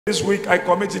This week I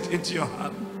commit it into your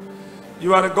hand.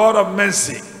 You are the God of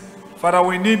mercy. Father,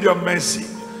 we need your mercy.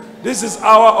 This is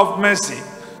hour of mercy,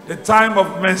 the time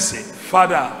of mercy.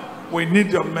 Father, we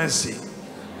need your mercy.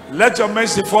 Let your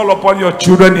mercy fall upon your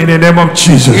children in the name of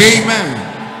Jesus.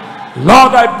 Amen.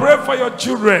 Lord, I pray for your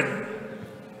children.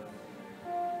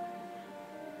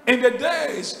 In the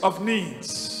days of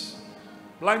needs,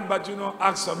 blind Bartimaeus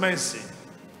asks for mercy.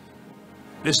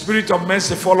 The spirit of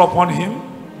mercy fall upon him,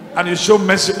 and you show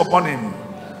mercy upon him,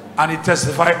 and he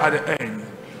testified at the end.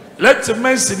 Let the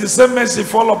mercy, the same mercy,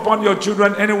 fall upon your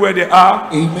children anywhere they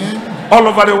are. Amen. All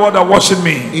over the world are watching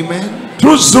me. Amen.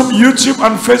 Through Zoom, YouTube,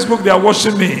 and Facebook, they are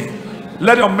watching me.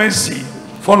 Let your mercy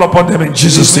fall upon them in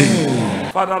Jesus'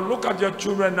 name. Father, look at your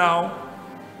children now.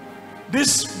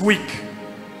 This week,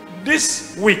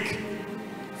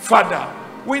 Father,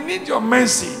 we need your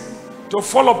mercy to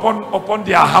fall upon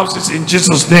their houses in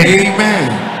Jesus' name.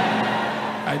 Amen.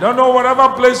 I don't know whatever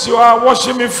place you are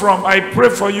watching me from. I pray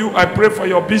for you. I pray for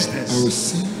your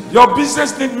business. Your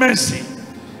business needs mercy.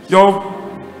 Your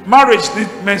marriage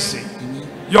needs mercy.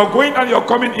 Your going and your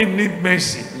coming in need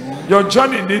mercy. Your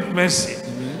journey needs mercy.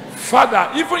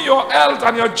 Father, even your health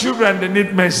and your children, they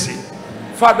need mercy.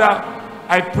 Father,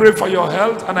 I pray for your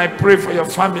health and I pray for your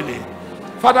family.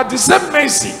 Father, the same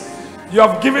mercy you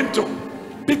have given to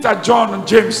Peter, John, and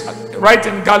James right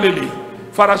in Galilee,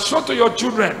 Father, show to your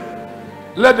children.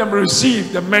 Let them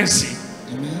receive the mercy.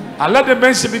 Amen. And let the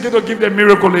mercy begin to give them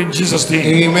miracle in Jesus'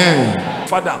 name. Amen.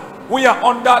 Father, we are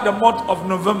under the month of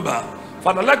November.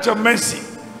 Father, let your mercy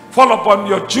fall upon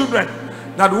your children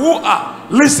that who are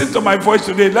listening to my voice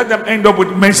today. Let them end up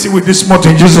with mercy with this month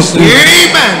in Jesus' name.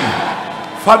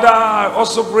 Amen. Father, I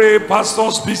also pray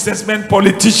pastors, businessmen,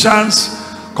 politicians,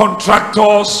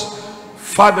 contractors,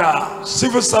 Father,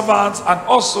 civil servants, and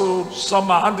also some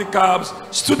are handicaps,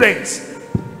 students,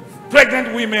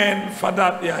 pregnant women.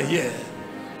 Father, they are here,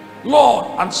 Lord,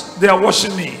 and they are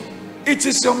watching me. It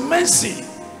is your mercy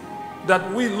that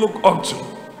we look unto.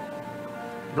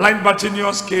 Blind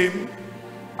Bartimaeus came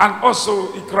and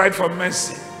also he cried for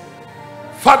mercy.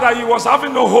 Father, he was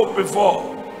having no hope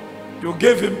before. You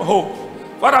gave him hope.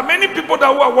 Father, many people that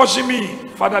were watching me,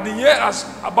 Father, the year is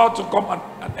about to come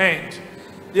an end.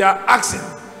 They are asking,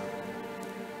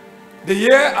 the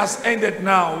year has ended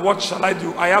now, what shall I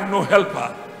do? I have no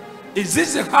helper. Is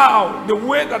this how the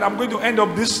way that I'm going to end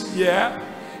up this year?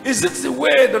 Is this the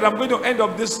way that I'm going to end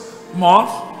up this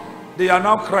month? They are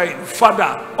now crying,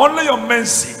 Father, only your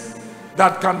mercy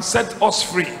that can set us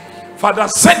free. Father,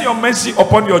 send your mercy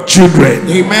upon your children.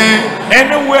 Amen.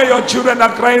 Anywhere your children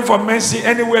are crying for mercy,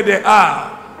 anywhere they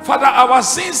are, Father, our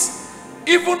sins,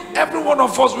 even every one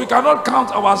of us, we cannot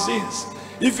count our sins.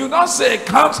 If you now say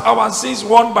count our sins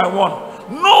one by one,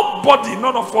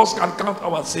 none of us can count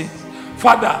our sins.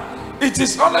 Father, it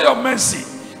is only your mercy.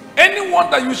 Anyone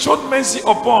that you showed mercy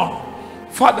upon,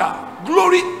 Father,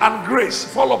 glory and grace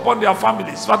fall upon their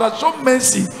families. Father, show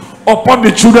mercy upon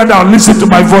the children that listen to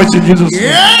my voice in Jesus'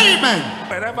 name. Amen.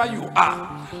 Wherever you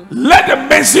are, let the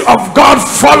mercy of God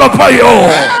fall upon you.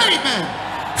 Amen.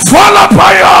 Fall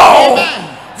upon you.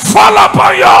 Amen. Fall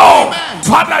upon you. Amen.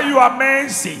 Father, you are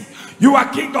mercy. You are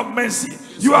King of mercy.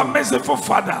 You are merciful,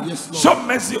 Father. Yes, show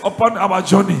mercy upon our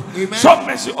journey. Amen. Show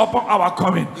mercy upon our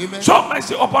coming. Amen. Show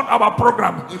mercy upon our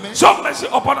program. Amen. Show mercy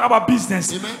upon our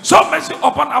business. Amen. Show mercy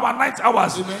upon our night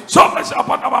hours. Amen. Show mercy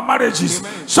upon our marriages.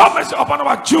 Amen. Show mercy upon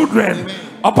our children. Amen.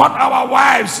 Upon our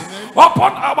wives. Amen.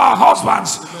 Upon our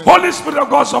husbands. Amen. Holy Spirit of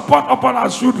God, upon our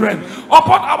children. Amen.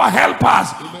 Upon our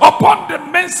helpers. Amen. Upon the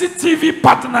Mercy TV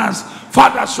partners.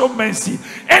 Father, show mercy.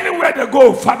 Anywhere they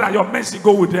go, Father, your mercy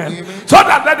go with them. Amen. So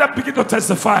that let them begin to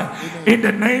testify. Amen. In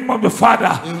the name of the Father,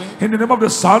 Amen. in the name of the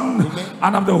Son, Amen.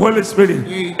 and of the Holy Spirit.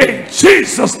 Amen. In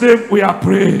Jesus' name we are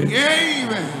praying.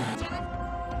 Amen.